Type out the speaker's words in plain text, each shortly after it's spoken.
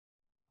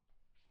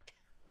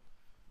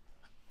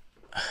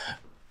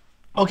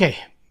Okay,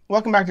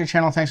 welcome back to the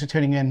channel. Thanks for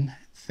tuning in.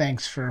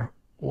 Thanks for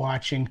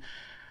watching.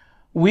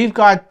 We've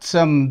got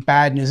some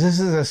bad news. This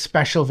is a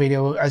special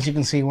video. As you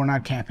can see, we're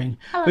not camping.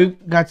 Hello.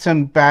 We've got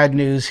some bad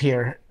news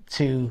here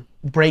to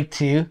break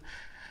to you.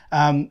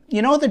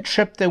 You know the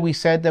trip that we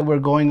said that we're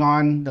going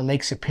on, the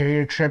Lake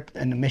Superior trip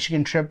and the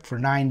Michigan trip for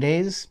 9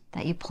 days?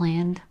 That you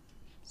planned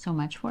so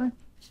much for?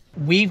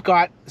 We've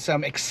got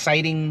some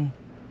exciting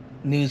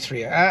news for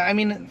you. I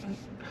mean,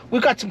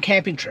 we've got some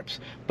camping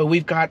trips, but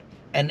we've got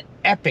an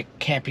epic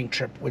camping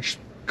trip, which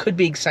could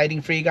be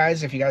exciting for you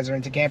guys if you guys are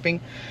into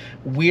camping.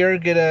 We're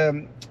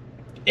gonna,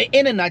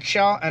 in a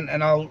nutshell,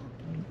 and I'll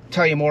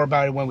tell you more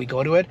about it when we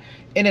go to it.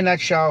 In a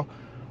nutshell,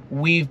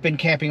 we've been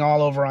camping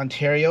all over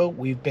Ontario.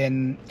 We've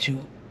been to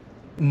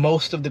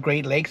most of the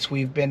Great Lakes.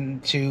 We've been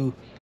to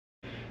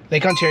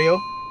Lake Ontario,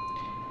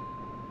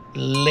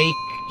 Lake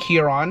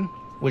Huron,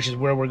 which is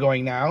where we're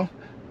going now,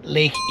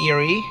 Lake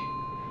Erie,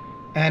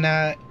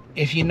 and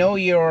if you know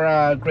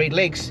your Great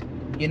Lakes,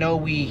 you know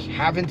we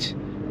haven't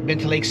been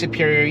to Lake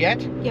Superior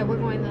yet. Yeah, we're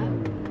going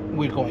there.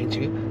 We're going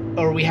to.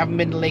 Or we haven't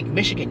been to Lake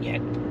Michigan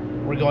yet.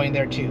 We're going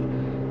there too.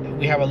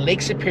 We have a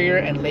Lake Superior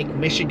and Lake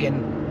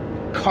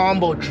Michigan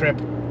combo trip,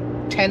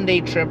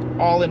 10-day trip,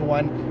 all in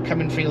one,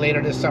 coming for you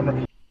later this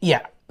summer.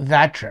 Yeah,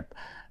 that trip.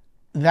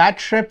 That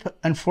trip,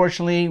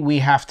 unfortunately, we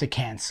have to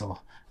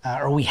cancel.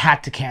 Or we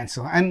had to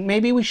cancel. And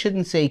maybe we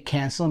shouldn't say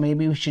cancel.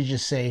 Maybe we should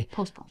just say...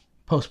 Postpone.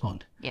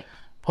 Postponed. Yeah.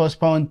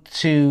 Postponed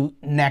to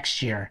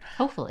next year.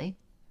 Hopefully.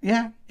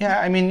 Yeah.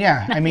 I mean,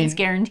 Nothing's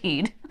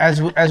guaranteed.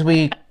 as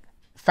we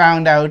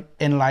found out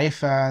in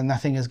life,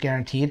 nothing is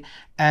guaranteed.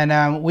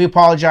 And we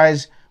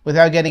apologize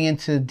without getting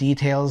into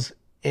details.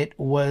 It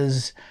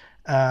was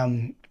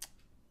a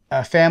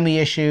family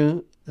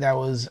issue that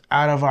was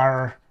out of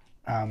our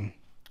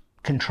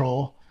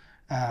control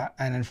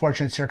and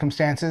unfortunate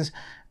circumstances.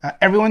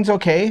 Everyone's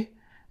okay,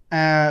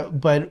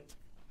 but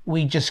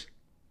we just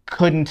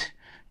couldn't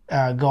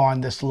go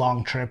on this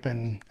long trip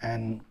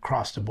and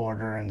cross the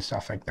border and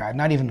stuff like that.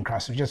 Not even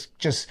cross it,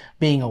 just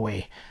being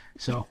away.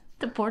 So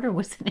The border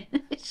wasn't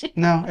an issue.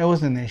 no, it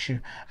wasn't an issue.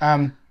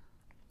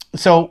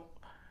 So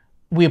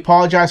we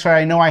apologize for it.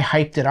 I know I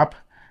hyped it up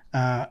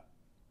a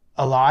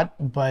lot,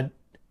 but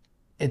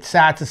it's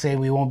sad to say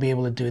we won't be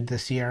able to do it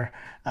this year.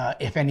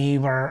 If any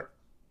of our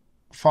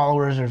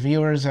followers or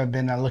viewers have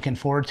been looking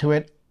forward to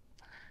it,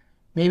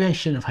 maybe I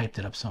shouldn't have hyped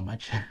it up so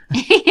much.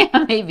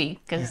 Yeah, maybe,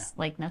 because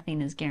like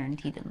nothing is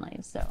guaranteed in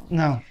life. So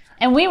No.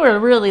 And we were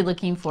really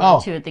looking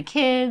forward to it. The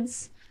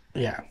kids.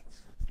 Yeah.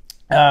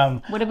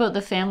 What about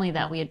the family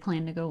that we had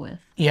planned to go with?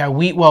 Yeah,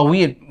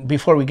 we had,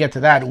 before we get to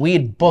that, we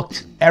had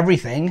booked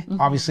everything.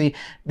 Mm-hmm. Obviously,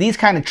 these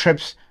kind of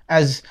trips,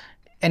 as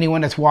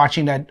anyone that's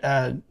watching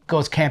that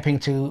goes camping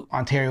to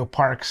Ontario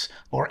parks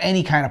or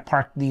any kind of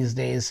park these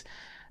days,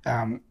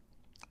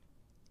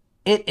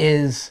 it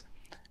is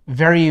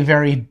very,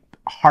 very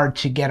hard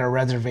to get a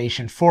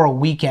reservation for a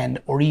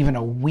weekend or even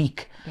a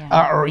week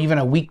or even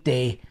a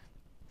weekday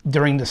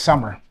during the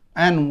summer.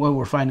 And what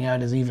we're finding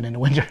out is even in the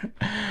winter.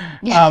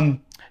 Yeah.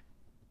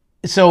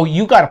 So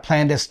you got to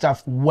plan this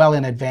stuff well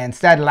in advance.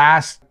 That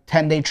last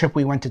 10-day trip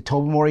we went to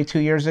Tobermory 2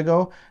 years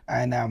ago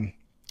and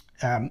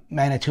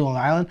Manitoulin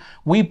Island,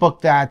 we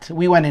booked that.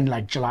 We went in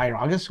like July or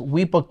August.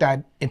 We booked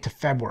that into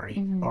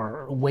February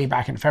or way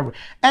back in February.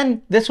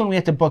 And this one we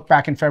had to book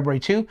back in February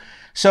too.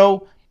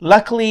 So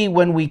luckily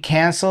when we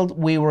canceled,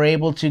 we were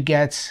able to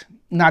get,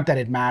 not that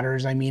it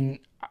matters. I mean,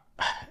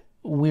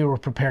 we were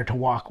prepared to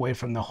walk away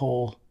from the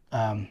whole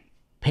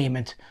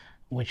payment,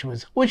 which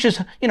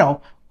is, you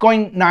know,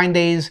 going 9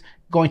 days,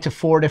 going to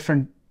 4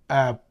 different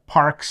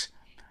parks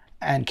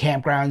and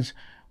campgrounds.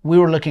 We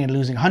were looking at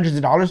losing hundreds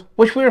of dollars,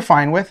 which we were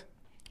fine with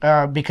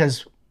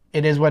because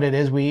it is what it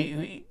is.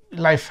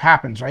 Life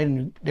happens, right? And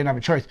we didn't have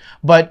a choice.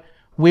 But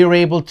we were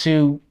able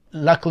to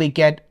luckily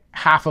get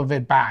half of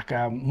it back.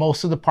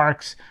 Most of the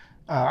parks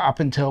up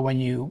until when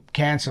you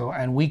cancel,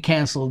 and we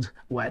canceled,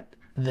 what,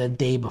 the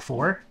day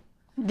before?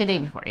 The day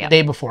before, yeah. The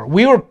day before.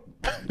 We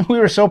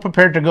were so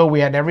prepared to go.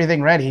 We had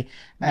everything ready.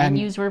 And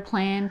menus were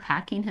planned.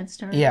 Packing had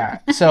started. yeah.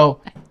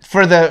 So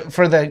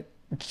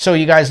so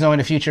you guys know in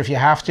the future, if you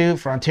have to,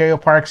 for Ontario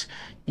parks,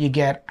 you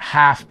get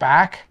half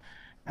back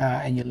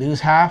and you lose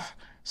half.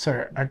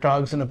 So our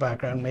dog's in the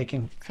background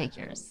making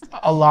figures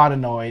a lot of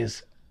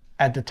noise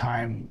at the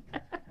time.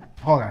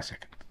 Hold on a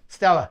second.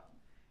 Stella,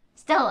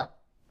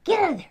 get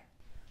out of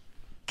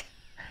there.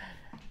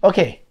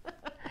 Okay.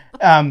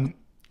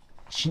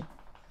 She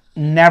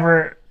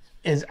never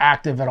is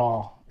active at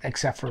all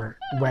except for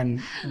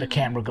when the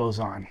camera goes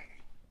on.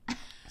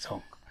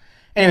 So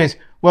anyways,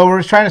 what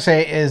we're trying to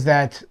say is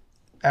that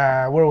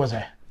where was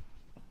I?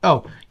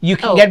 Oh, you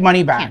can get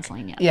money back.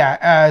 Canceling,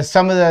 yeah.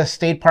 Some of the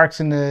state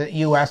parks in the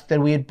US that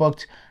we had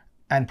booked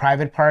and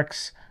private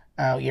parks,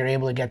 you're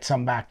able to get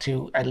some back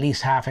too, at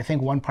least half. I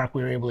think one park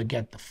we were able to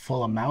get the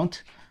full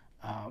amount.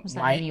 Was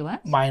that in the US?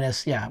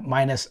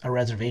 Minus a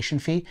reservation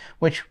fee,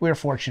 which we're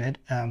fortunate.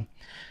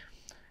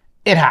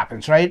 It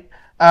happens, right?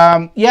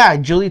 Yeah,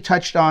 Julie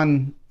touched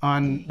on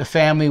the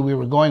family we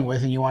were going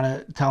with, and you want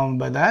to tell them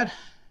about that?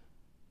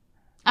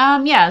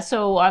 Yeah,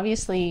 so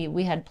obviously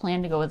we had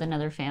planned to go with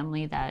another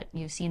family that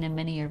you've seen in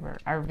many of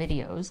our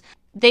videos.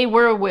 They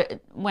were,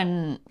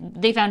 when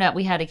they found out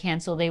we had to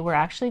cancel, they were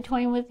actually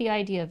toying with the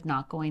idea of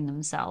not going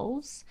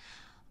themselves,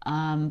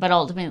 but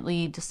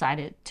ultimately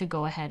decided to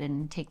go ahead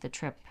and take the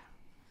trip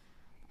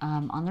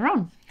on their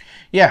own.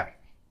 Yeah.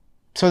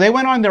 So they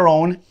went on their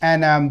own,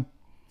 and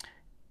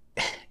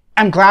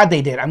I'm glad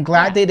they did. I'm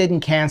glad they didn't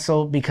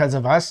cancel because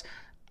of us.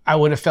 I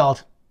would have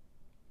felt,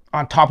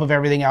 on top of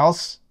everything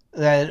else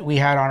that we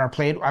had on our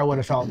plate, I would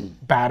have felt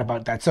bad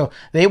about that. So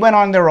they went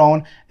on their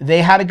own.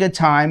 They had a good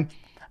time.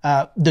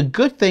 The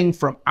good thing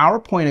from our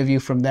point of view,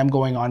 from them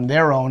going on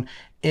their own,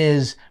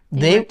 is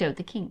they worked out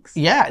the kinks.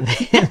 Yeah,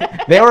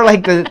 they were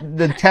like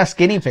the test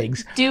guinea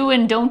pigs. Do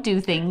and don't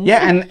do things.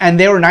 Yeah, and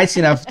they were nice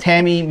enough.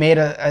 Tammy made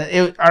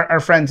our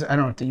friends. I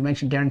don't know. Did you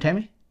mention Darren and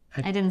Tammy?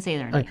 I didn't say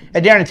their name.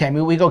 Darren and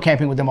Tammy, we go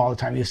camping with them all the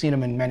time. You've seen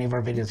them in many of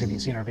our videos if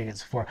you've seen our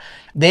videos before.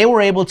 They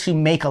were able to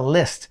make a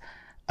list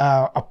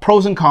of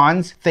pros and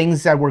cons,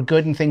 things that were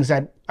good and things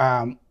that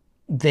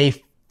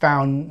they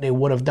found they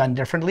would have done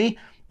differently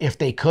if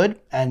they could.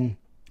 And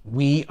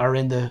we are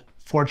in the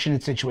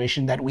fortunate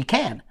situation that we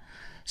can.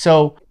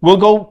 So we'll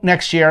go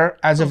next year.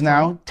 As of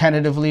now,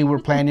 tentatively, we're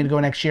planning to go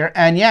next year.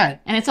 And yeah.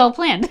 And it's all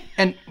planned.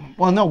 And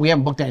well, no, we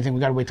haven't booked anything. We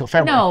got to wait till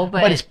February. No,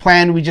 but it's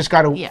planned. We just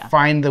got to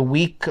find the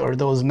week or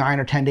those 9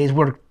 or 10 days.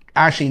 We're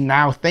actually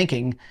now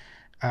thinking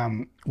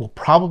we'll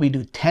probably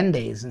do 10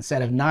 days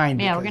instead of 9.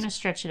 Yeah, we're going to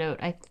stretch it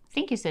out. I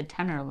think you said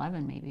 10 or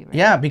 11 maybe, right?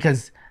 Yeah,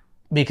 because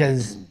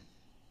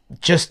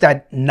just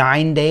that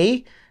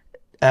 9-day,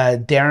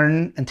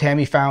 Darren and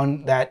Tammy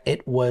found that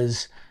it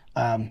was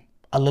a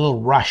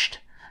little rushed.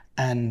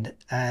 And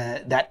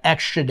that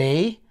extra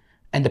day,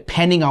 and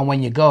depending on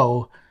when you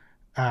go,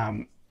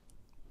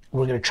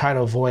 we're going to try to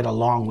avoid a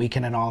long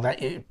weekend and all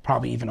that.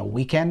 Probably even a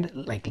weekend,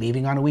 like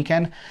leaving on a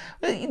weekend.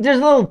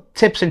 There's little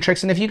tips and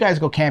tricks. And if you guys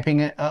go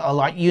camping a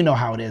lot, you know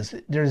how it is.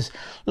 There's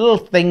little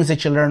things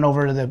that you learn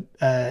over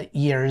the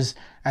years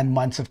and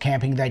months of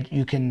camping that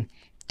you can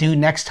do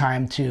next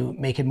time to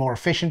make it more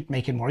efficient,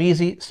 make it more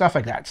easy, stuff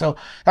like that. So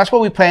that's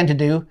what we plan to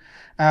do.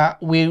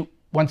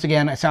 Once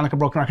again, I sound like a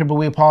broken record, but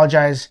we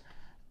apologize.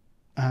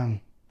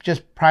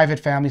 Just private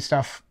family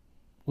stuff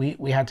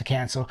we had to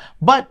cancel,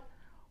 but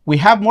we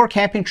have more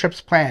camping trips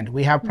planned.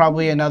 We have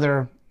probably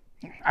another,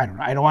 I don't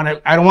know, I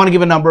don't want to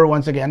give a number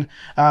once again,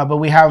 but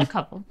we have a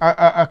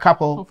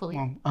couple. Hopefully.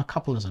 Well, a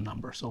couple is a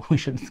number, so we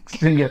should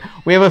get,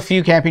 we have a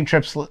few camping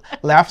trips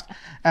left,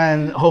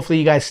 and hopefully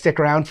you guys stick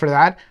around for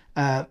that.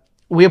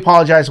 We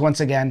apologize once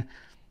again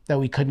that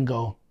we couldn't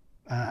go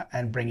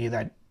and bring you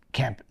that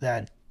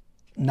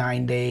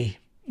 9-day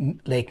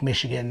Lake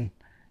Michigan,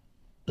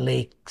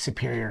 Lake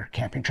Superior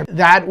camping trip.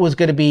 That was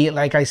going to be,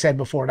 like I said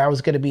before, that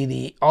was going to be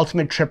the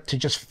ultimate trip to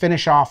just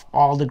finish off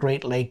all the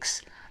Great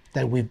Lakes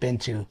that we've been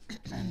to.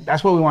 And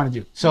that's what we want to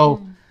do.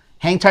 So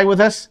hang tight with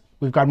us.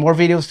 We've got more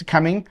videos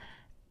coming,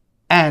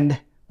 and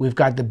we've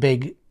got the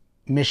big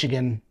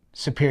Michigan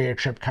Superior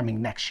trip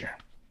coming next year.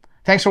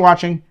 Thanks for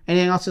watching.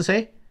 Anything else to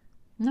say?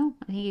 No,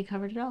 I think you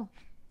covered it all.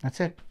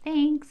 That's it.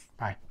 Thanks.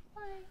 Bye.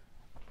 Bye.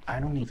 I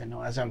don't even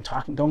know. As I'm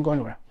talking, don't go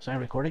anywhere. Was I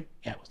recording?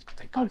 Yeah, it was.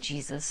 Thank God. Oh,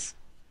 Jesus.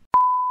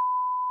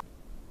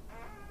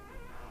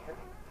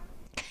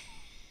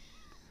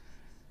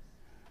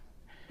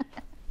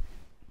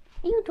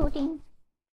 You talking?